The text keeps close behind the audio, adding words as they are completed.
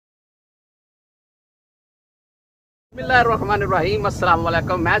बिस्मिल्लाहिर्रहमानिर्रहीम, अस्सलाम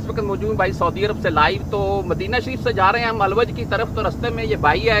वालेकुम। मैं इस वक्त मौजूद हूँ भाई सऊदी अरब से लाइव। तो मदीना शरीफ से जा रहे हैं हम अलवज की तरफ। तो रास्ते में ये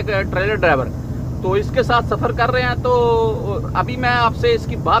भाई है एक ट्रेलर ड्राइवर, तो इसके साथ सफ़र कर रहे हैं। तो अभी मैं आपसे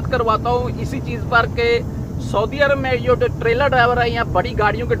इसकी बात करवाता हूँ इसी चीज़ पर कि सऊदी अरब में जो ट्रेलर ड्राइवर हैं या बड़ी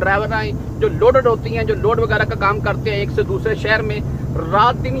गाड़ियों के ड्राइवर हैं जो लोडेड होती हैं, जो लोड वगैरह का काम करते हैं एक से दूसरे शहर में,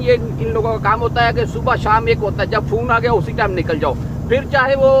 रात दिन ये इन लोगों का काम होता है कि सुबह शाम एक होता है, जब फ़ोन आ गया उसी टाइम निकल जाओ। फिर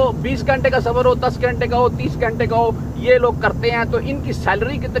चाहे वो 20 घंटे का सफ़र हो, 10 घंटे का हो, 30 घंटे का हो, ये लोग करते हैं। तो इनकी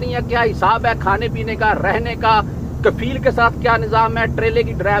सैलरी कितनी है, क्या हिसाब है, खाने पीने का, रहने का, कफील के साथ क्या निज़ाम है, ट्रेले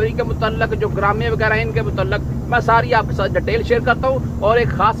की ड्राइवरी के मुतल्लक, जो ग्राम्य वगैरह है इनके मुतल्लक मैं सारी आपके साथ डिटेल शेयर करता हूँ। और एक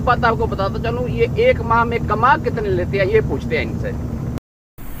ख़ास बात आपको बताता चलूँ, ये एक माह में कमा कितने लेते हैं ये पूछते हैं इनसे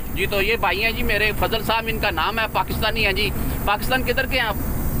जी। तो ये भाई हैं जी मेरे फजल साहब, इनका नाम है, पाकिस्तानी है जी। पाकिस्तान किधर के हैं आप?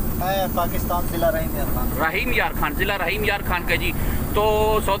 पाकिस्तान जिला रहीम यार खान, जिला रहीम यार खान के जी। तो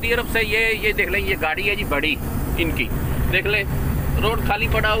सऊदी अरब से ये देख लें, ये गाड़ी है जी बड़ी इनकी, देख ले रोड खाली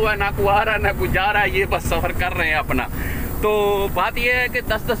पड़ा हुआ है, ना कोई आ रहा है ना कोई जा रहा है, ये बस सफ़र कर रहे हैं अपना। तो बात ये है कि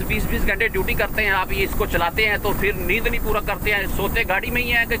 10-10, 20-20 घंटे ड्यूटी करते हैं आप, ये इसको चलाते हैं तो फिर नींद नहीं पूरा करते हैं, सोते गाड़ी में ही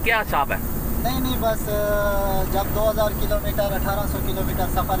हैं कि क्या हिसाब है? नहीं बस जब 2000 किलोमीटर 1800 किलोमीटर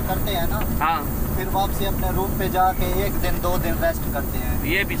सफ़र करते हैं ना, हाँ, फिर वापसी अपने रूम पे जाके 1 दिन 2 दिन रेस्ट करते हैं।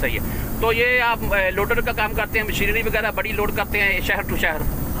 ये भी सही है। तो ये आप लोडर का काम करते हैं, मशीनरी वगैरह बड़ी लोड करते हैं शहर टू शहर?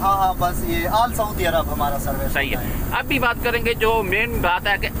 हाँ, बस ये ऑल सऊदी अरब हमारा सर्विस सही है। अब भी बात करेंगे, जो मेन बात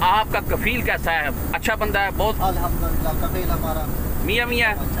है कि आपका कफील कैसा है? अच्छा बंदा है? बहुत अल्हम्दुलिल्लाह, कफील हमारा मियाँ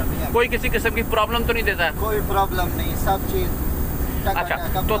है। अच्छा, कोई किसी किस्म की प्रॉब्लम तो नहीं देता है? कोई प्रॉब्लम नहीं, सब चीज़। अच्छा,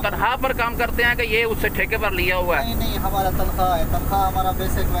 तो तनख्वाह पर काम करते हैं कि ये उससे ठेके पर लिया हुआ है? नहीं, हमारा तनख्वाह है। तनख्वाह हमारा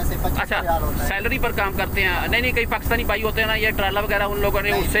बेसिक वैसे 25 रियाल होता है। सैलरी पर काम करते हैं? नहीं, कई पाकिस्तानी भाई होते हैं ना, ये ट्राला वगैरह उन लोगों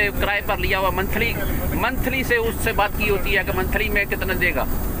ने उससे किराए पर लिया हुआ, मंथली से उससे बात की होती है कि मंथली में कितना देगा?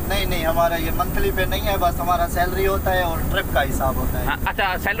 नहीं, हमारा ये मंथली पे नहीं है, बस हमारा सैलरी होता है और ट्रिप का हिसाब होता है। हाँ,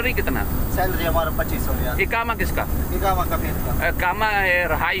 अच्छा, सैलरी कितना? सैलरी हमारा 2500 रियाल। इकामा किसका? इकामा कफील का। इकामा है,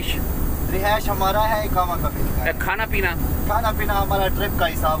 रिहाइश हमारा है, इकामा कफील का। खाना पीना हमारा ट्रिप का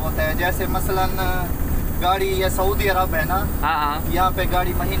हिसाब होता है। जैसे मसलन गाड़ी ये सऊदी अरब है ना, हाँ, यहाँ पे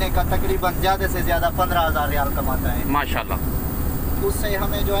गाड़ी महीने का तकरीबन ज़्यादा से ज़्यादा 15,000 रियाल कमाता है माशाल्लाह। उससे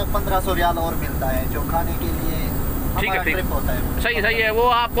हमें जो है 1500 रियाल और मिलता है, जो खाने के लिए हमारा ट्रिप होता है। सही है। वो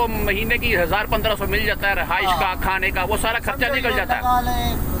आपको महीने की 1000-1500 मिल जाता है, रहाइश का, खाने का, वो सारा खर्चा निकल जाता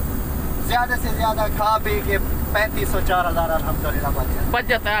है। ज़्यादा से ज़्यादा खा पी के 3500-4000 अल्हम्दुलिल्लाह बच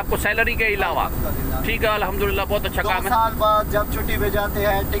जाता है आपको सैलरी के अलावा। ठीक है, अल्हम्दुलिल्लाह, बहुत अच्छा काम है। 2 साल बाद जब छुट्टी पे जाते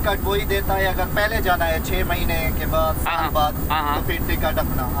हैं टिकट वही देता है। अगर पहले जाना है 6 महीने के बाद, साल बाद, तो फिर टिकट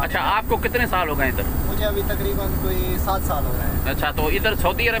अपना। अच्छा, आपको कितने साल हो गए इधर? मुझे अभी तकरीबन कोई 7 साल हो गए हैं। अच्छा, तो इधर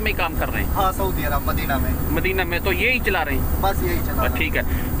सऊदी अरब में काम कर रहे हैं? हाँ, सऊदी अरब मदीना में तो यही चला रहे हैं? बस यही चला। ठीक है।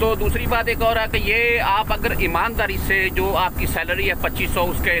 तो दूसरी बात एक और है कि ये आप अगर ईमानदारी से जो आपकी सैलरी है 2500,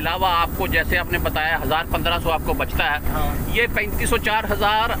 उसके अलावा आपको जैसे आपने बताया 1000-1500 आपको बचता है, हाँ, ये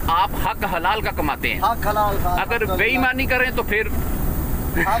 3500-4000 आप हक हलाल का कमाते हैं। हक हलाल का। अगर बेईमानी करें तो फिर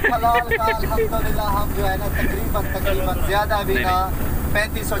हक हलाल का अल्हम्दुलिल्लाह हम जो है ना तकरीबन ज़्यादा भी ना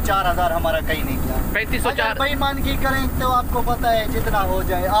 3500-4000 हमारा कहीं नहीं गया। 3500-4000 बेईमान की करें तो आपको पता है जितना हो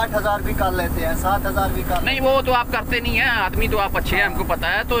जाए, 8000 भी कर लेते हैं, 7000 भी कर। नहीं, वो तो आप करते नहीं है, आदमी तो आप अच्छे हैं, हमको पता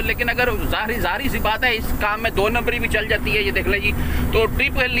है। तो लेकिन अगर जाहिर सी बात है, इस काम में 2 नंबरी भी चल जाती है। ये देख लें जी, तो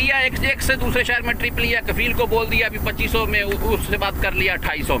ट्रिप लिया एक से दूसरे शहर में ट्रिप लिया, कफील को बोल दिया अभी 2500 में, उससे बात कर लिया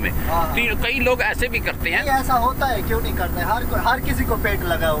 2800 में। कई लोग ऐसे भी करते हैं। ऐसा होता है, क्यों नहीं करते, हर किसी को पेट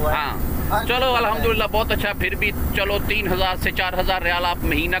लगा हुआ है। हाँ, चलो अल्हम्दुलिल्लाह, बहुत अच्छा। फिर भी चलो 3000 से 4000 रियाल आप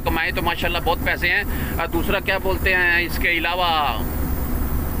महीना कमाएं तो माशाल्लाह बहुत पैसे हैं। और दूसरा क्या बोलते हैं, इसके अलावा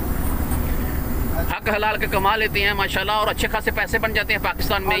हक हलाल के कमा लेते हैं माशाल्लाह, और अच्छे खासे पैसे बन जाते हैं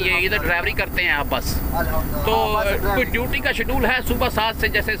पाकिस्तान में। ये इधर ड्राइवरी करते हैं आप बस? तो कोई ड्यूटी का शेड्यूल है सुबह 7 से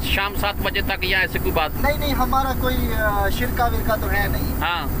जैसे शाम 7 बजे तक, या ऐसे कोई बात? नहीं, हमारा कोई शिरका विरका तो है नहीं।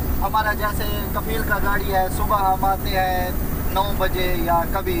 हाँ, हमारा जैसे कफील का गाड़ी है, सुबह हम आते हैं 9 बजे या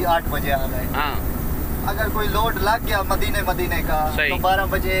कभी 8 बजे आ गए। हाँ, अगर कोई लोड लग गया मदीने का तो 12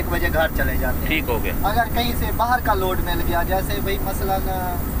 बजे 1 बजे घर चले जाते हैं। ठीक हो गया। अगर कहीं से बाहर का लोड मिल गया, जैसे भाई मसलन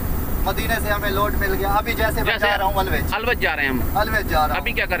मदीने से हमें लोड मिल गया, अभी जैसे मैं जा रहा हूँ अलवज जा रहे हैं हम। अलवज जा रहा हूँ।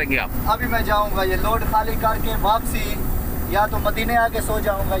 अभी क्या करेंगे आप? अभी मैं जाऊँगा, ये लोड खाली करके वापसी या तो मदीने आके सो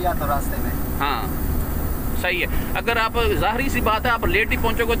जाऊँगा या तो रास्ते में। हाँ, सही है। अगर आप जाहिर सी बात है आप लेट ही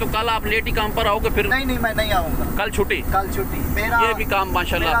पहुंचोगे तो कल आप लेट ही काम पर आओगे फिर? नहीं, मैं नहीं आऊँगा। कल छुट्टी मेरा ये भी काम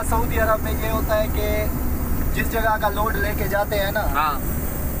माशाल्लाह। सऊदी अरब में ये होता है कि जिस जगह का लोड लेके जाते हैं ना, हाँ,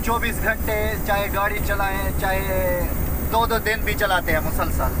 24 घंटे चाहे गाड़ी चलाएं, चाहे 2-2 दिन भी चलाते हैं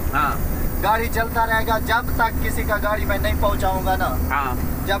मुसलसल, हाँ, गाड़ी चलता रहेगा जब तक किसी का गाड़ी में नहीं पहुंचाऊंगा ना, हाँ,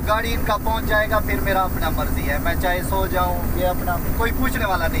 जब गाड़ी इनका पहुंच जाएगा फिर मेरा अपना मर्जी है, मैं चाहे सो जाऊं, ये अपना कोई पूछने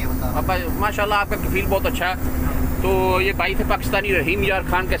वाला नहीं होता। माशाल्लाह आपका कफील बहुत अच्छा है। तो ये भाई थे पाकिस्तानी रहीम यार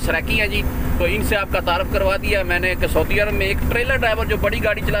खान के सराकी हैं जी, तो इनसे आपका तारफ़ करवा दिया मैंने कि सऊदी अरब में एक ट्रेलर ड्राइवर जो बड़ी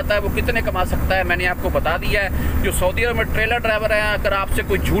गाड़ी चलाता है वो कितने कमा सकता है, मैंने आपको बता दिया है। जो सऊदी अरब में ट्रेलर ड्राइवर है, अगर आपसे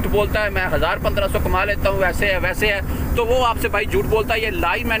कोई झूठ बोलता है मैं 1000-1500 कमा लेता हूँ, वैसे है वैसे है, तो वो आपसे भाई झूठ बोलता है। ये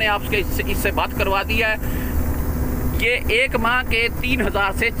लाइव मैंने आपसे इससे बात करवा दिया है। ये एक माह के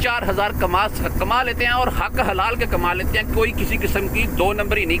 3000 से 4000 कमा लेते हैं और हक हलाल के कमा लेते हैं, कोई किसी किस्म की 2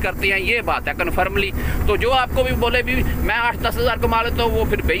 नंबरी नहीं करते हैं, ये बात है कन्फर्मली। तो जो आपको भी बोले भी मैं 8-10 हज़ार कमा लेता हूँ वो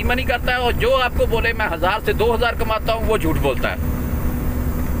फिर बेईमानी करता है, और जो आपको बोले मैं 1000 से 2000 कमाता हूँ वो झूठ बोलता है।